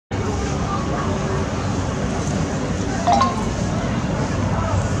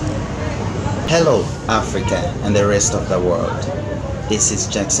Hello Africa and the rest of the world. This is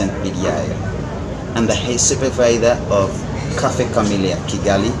Jackson Idiayo. I'm the head supervisor of Cafe CAMELLIA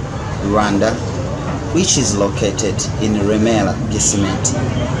Kigali, Rwanda, which is located in Remera, Gisimenti,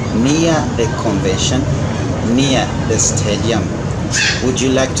 near the convention, near the stadium. Would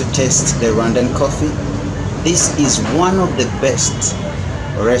you like to taste the Rwandan coffee? This is one of the best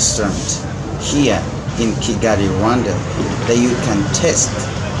restaurants here in Kigali, Rwanda, that you can taste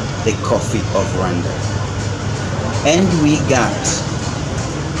the coffee of Rwanda. And we got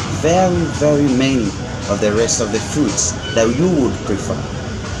very many of the rest of the foods that you would prefer,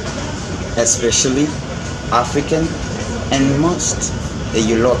 especially African and most the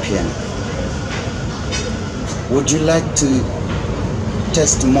European. Would you like to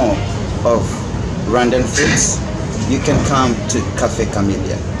taste more of Rwandan foods? You can come to Cafe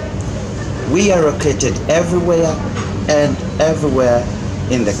CAMELLIA. We are located everywhere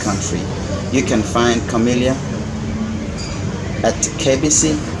in the country. You can find CAMELLIA at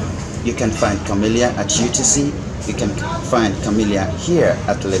KBC, you can find CAMELLIA at UTC, you can find CAMELLIA here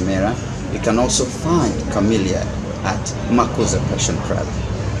at Remera, you can also find CAMELLIA at Makuza Passion Club.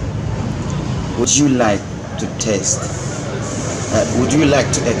 Would you like to taste, would you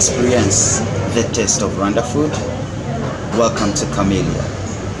like to experience the taste of Rwanda food? Welcome to CAMELLIA,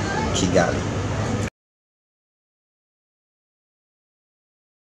 Kigali.